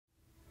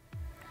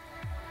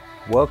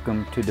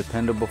Welcome to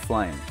Dependable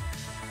Flame,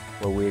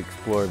 where we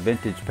explore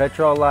vintage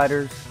petrol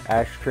lighters,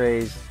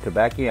 ashtrays,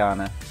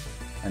 tobacconiana,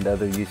 and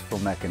other useful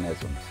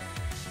mechanisms.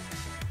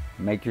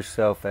 Make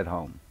yourself at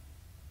home.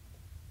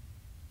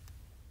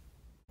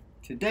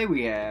 Today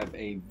we have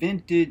a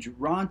vintage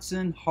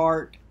Ronson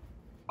Heart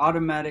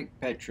automatic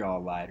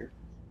petrol lighter.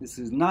 This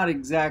is not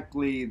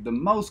exactly the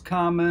most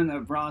common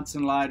of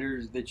Ronson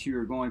lighters that you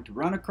are going to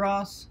run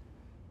across,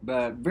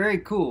 but very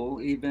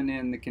cool even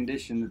in the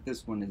condition that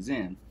this one is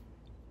in.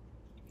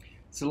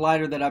 It's a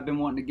lighter that I've been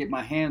wanting to get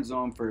my hands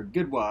on for a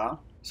good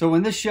while. So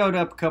when this showed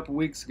up a couple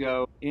weeks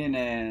ago in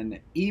an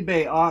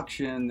eBay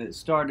auction that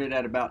started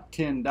at about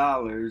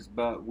 $10,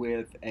 but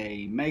with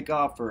a make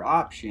offer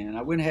option,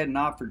 I went ahead and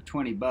offered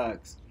 20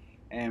 bucks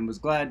and was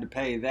glad to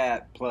pay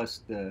that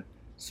plus the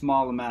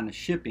small amount of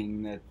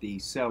shipping that the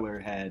seller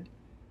had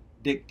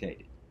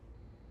dictated.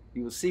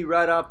 You will see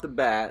right off the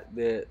bat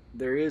that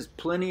there is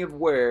plenty of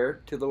wear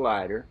to the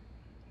lighter.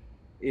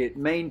 It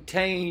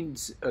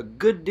maintains a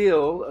good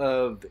deal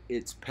of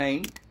its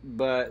paint,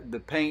 but the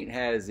paint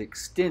has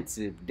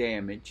extensive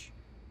damage.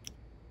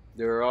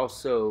 There are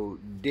also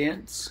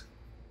dents,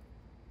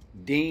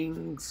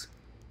 dings,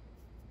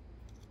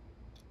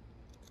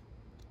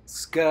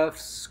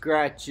 scuffs,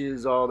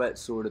 scratches, all that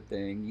sort of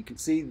thing. You can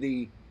see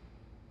the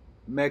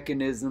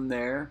mechanism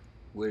there,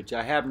 which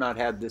I have not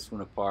had this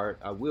one apart.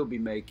 I will be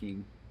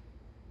making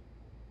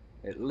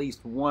at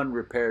least one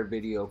repair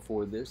video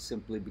for this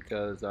simply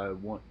because I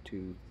want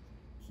to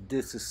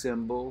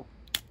disassemble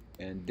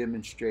and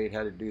demonstrate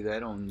how to do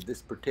that on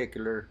this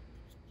particular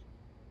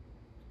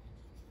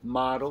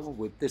model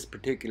with this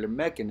particular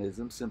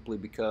mechanism, simply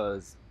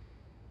because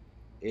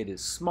it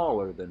is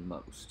smaller than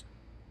most.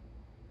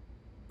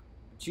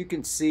 But you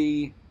can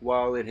see,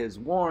 while it has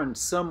worn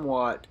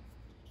somewhat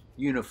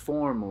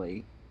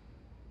uniformly,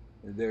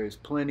 there is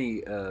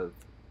plenty of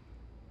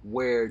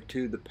wear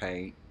to the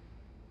paint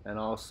and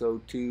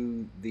also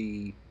to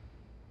the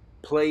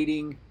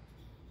plating,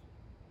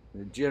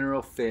 the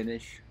general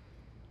finish.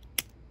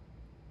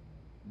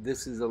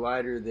 This is a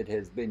lighter that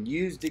has been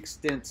used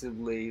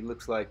extensively.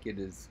 Looks like it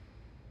has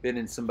been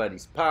in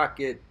somebody's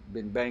pocket,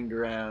 been banged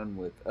around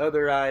with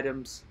other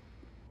items.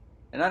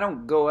 And I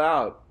don't go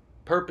out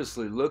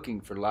purposely looking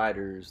for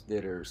lighters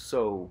that are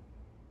so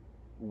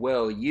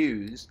well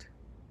used.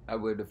 I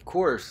would, of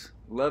course,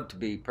 love to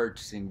be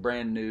purchasing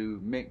brand new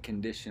mint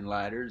condition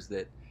lighters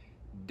that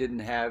didn't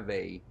have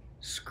a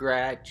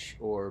scratch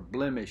or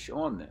blemish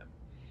on them.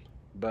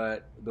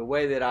 But the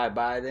way that I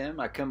buy them,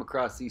 I come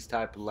across these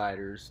type of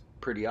lighters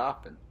pretty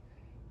often.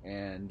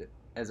 And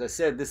as I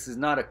said, this is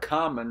not a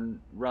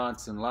common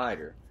Ronson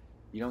lighter.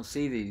 You don't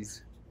see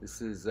these. This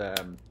is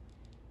the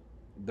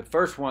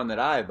first one that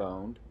I've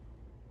owned.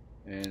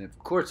 And of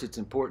course it's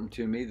important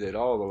to me that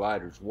all the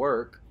lighters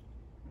work.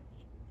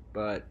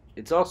 But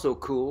it's also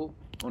cool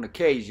on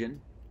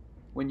occasion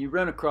when you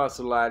run across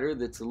a lighter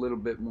that's a little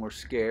bit more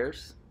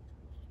scarce,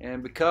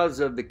 and because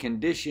of the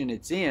condition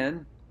it's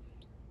in,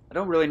 I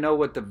don't really know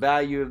what the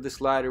value of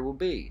this lighter will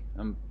be.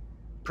 I'm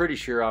pretty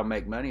sure I'll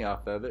make money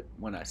off of it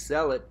when I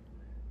sell it,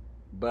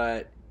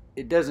 but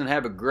it doesn't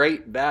have a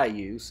great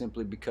value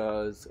simply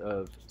because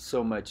of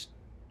so much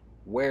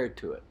wear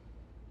to it,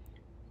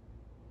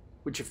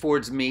 which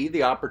affords me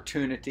the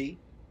opportunity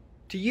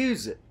to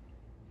use it.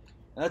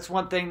 That's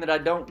one thing that I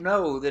don't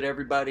know that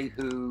everybody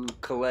who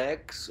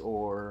collects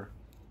or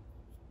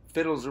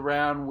fiddles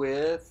around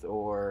with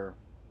or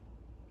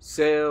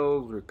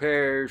sells,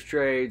 repairs,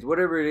 trades,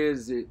 whatever it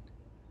is that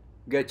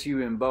got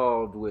you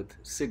involved with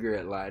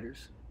cigarette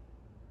lighters.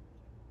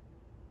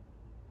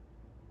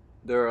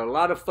 There are a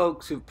lot of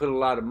folks who've put a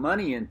lot of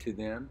money into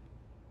them,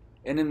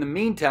 and in the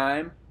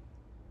meantime,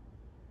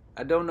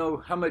 I don't know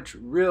how much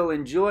real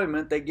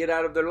enjoyment they get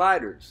out of their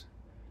lighters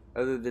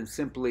other than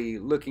simply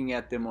looking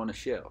at them on a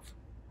shelf.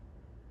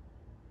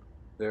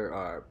 There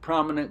are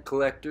prominent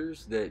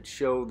collectors that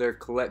show their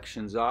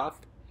collections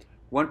off.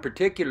 One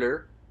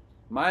particular,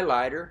 my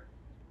lighter,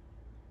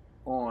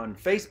 on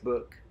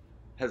Facebook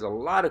has a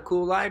lot of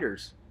cool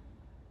lighters.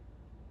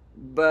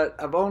 But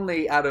I've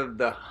only, out of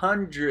the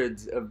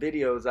hundreds of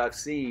videos I've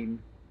seen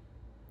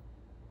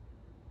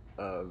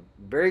of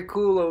very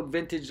cool old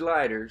vintage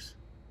lighters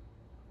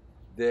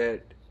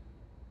that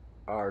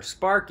are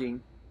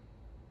sparking,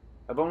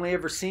 I've only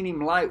ever seen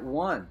him light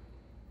one.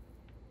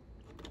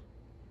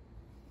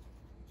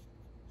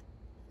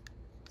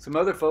 Some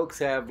other folks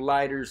have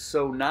lighters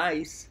so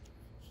nice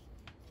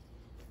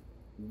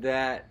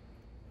that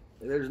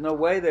there's no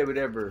way they would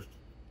ever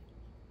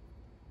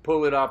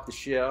pull it off the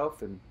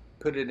shelf and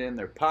put it in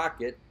their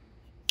pocket.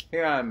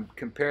 Here I'm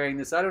comparing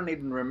this. I don't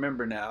even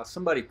remember now.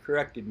 Somebody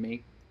corrected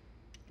me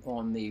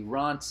on the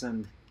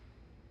Ronson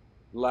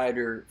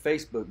lighter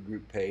Facebook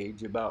group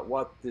page about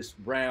what this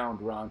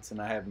round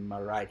Ronson I have in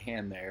my right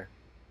hand there,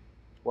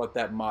 what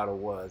that model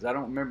was. I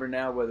don't remember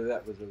now whether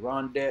that was a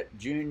Rondette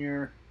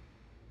Junior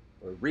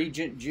or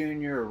Regent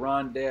Junior or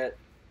Rondette.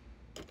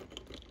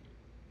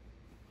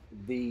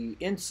 The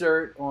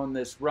insert on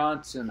this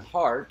Ronson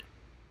Heart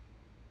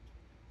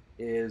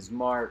is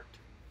marked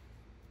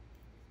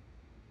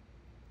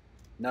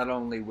not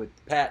only with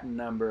the patent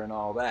number and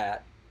all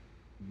that,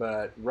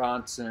 but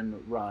Ronson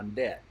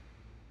Rondette.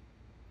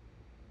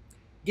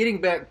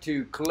 Getting back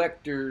to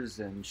collectors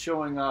and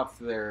showing off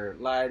their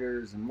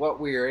lighters and what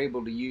we are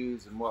able to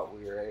use and what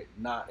we are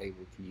not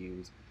able to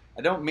use,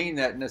 I don't mean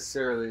that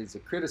necessarily as a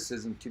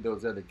criticism to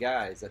those other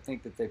guys. I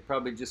think that they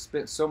probably just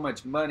spent so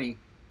much money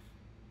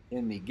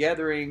in the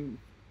gathering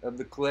of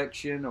the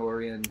collection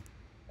or in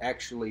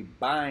actually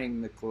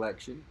buying the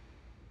collection,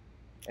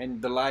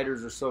 and the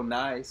lighters are so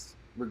nice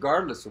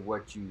regardless of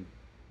what you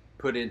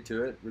put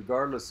into it,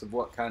 regardless of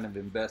what kind of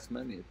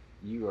investment, if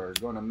you are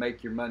going to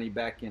make your money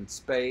back in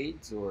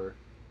spades or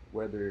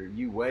whether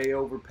you way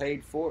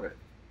overpaid for it.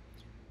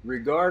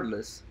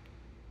 Regardless,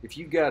 if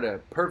you got a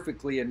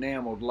perfectly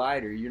enameled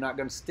lighter, you're not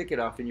going to stick it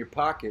off in your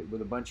pocket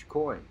with a bunch of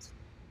coins.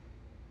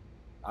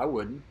 I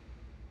wouldn't.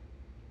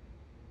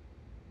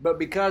 But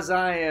because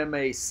I am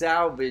a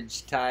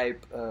salvage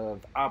type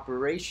of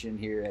operation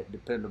here at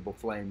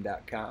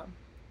DependableFlame.com,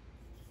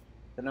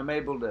 then I'm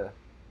able to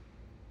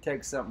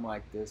take something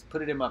like this,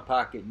 put it in my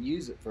pocket and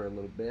use it for a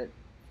little bit.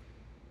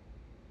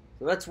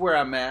 So that's where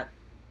I'm at.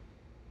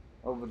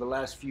 Over the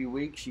last few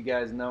weeks, you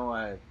guys know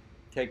I've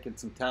taken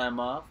some time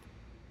off,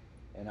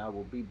 and I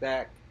will be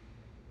back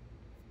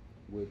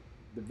with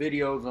the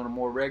videos on a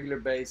more regular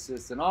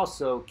basis, and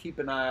also keep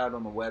an eye out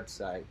on the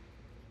website.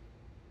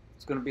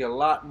 It's going to be a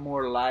lot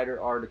more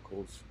lighter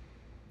articles.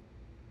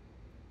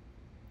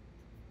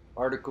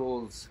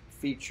 Articles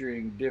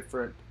featuring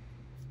different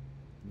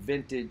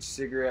vintage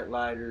cigarette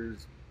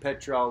lighters,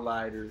 Petrol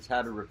lighters,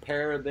 how to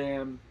repair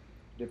them,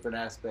 different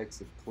aspects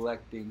of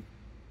collecting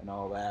and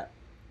all that.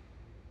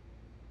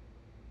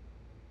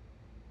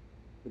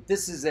 But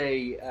this is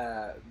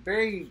a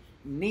very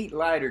neat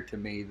lighter to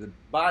me. The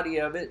body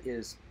of it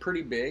is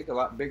pretty big, a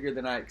lot bigger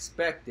than I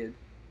expected,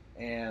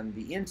 and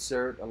the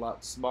insert a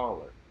lot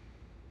smaller.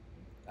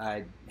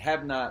 I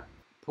have not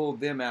pulled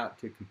them out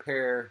to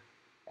compare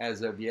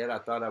as of yet. I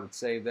thought I would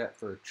save that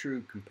for a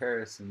true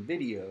comparison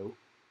video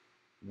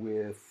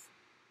with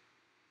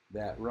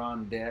that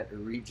Rondette or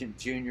Regent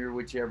Jr.,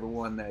 whichever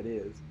one that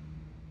is.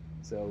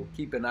 So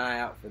keep an eye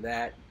out for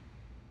that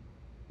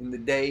in the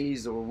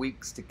days or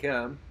weeks to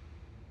come.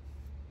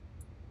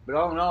 But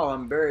all in all,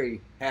 I'm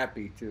very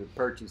happy to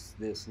purchase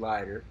this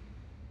lighter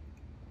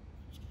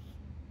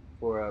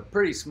for a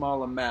pretty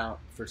small amount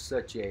for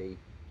such a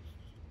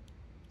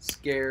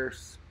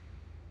scarce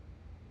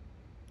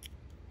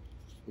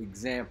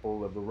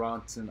example of a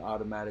Ronson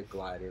automatic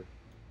lighter.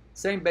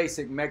 Same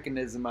basic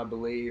mechanism, I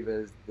believe,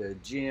 as the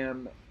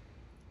Gem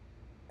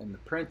and the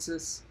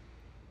Princess.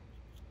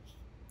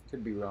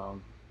 Could be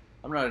wrong.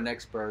 I'm not an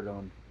expert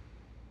on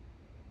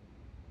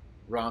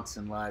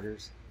Ronson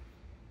lighters.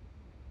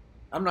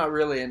 I'm not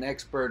really an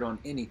expert on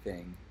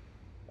anything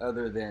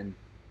other than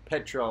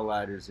Petrol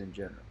lighters in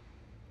general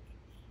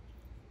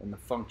and the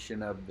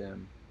function of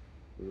them,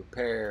 the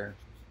repair,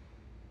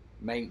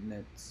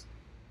 maintenance,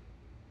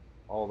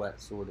 all that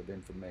sort of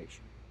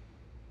information.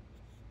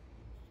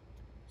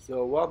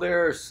 So while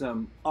there are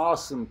some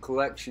awesome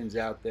collections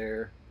out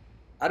there,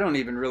 I don't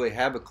even really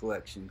have a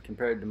collection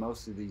compared to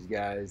most of these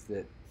guys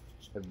that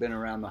have been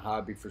around the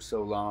hobby for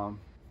so long.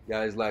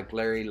 Guys like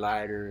Larry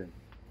Leiter and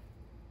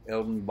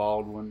Eldon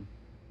Baldwin,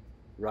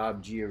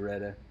 Rob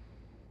Gioretta,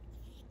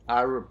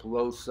 Ira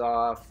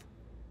Polosoff,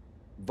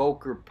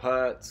 Volker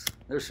Putz.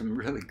 There's some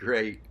really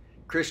great.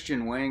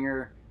 Christian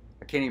Wenger.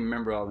 I can't even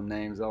remember all the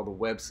names, all the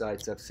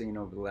websites I've seen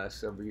over the last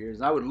several years.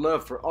 And I would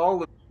love for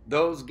all of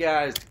those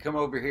guys to come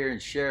over here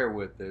and share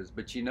with us.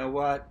 But you know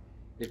what?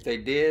 If they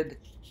did,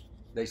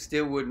 they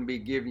still wouldn't be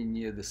giving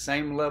you the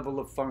same level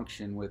of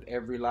function with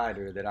every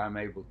lighter that I'm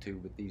able to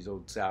with these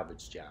old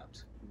salvage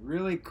jobs.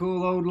 Really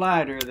cool old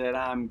lighter that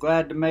I'm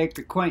glad to make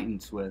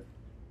acquaintance with.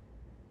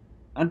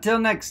 Until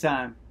next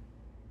time.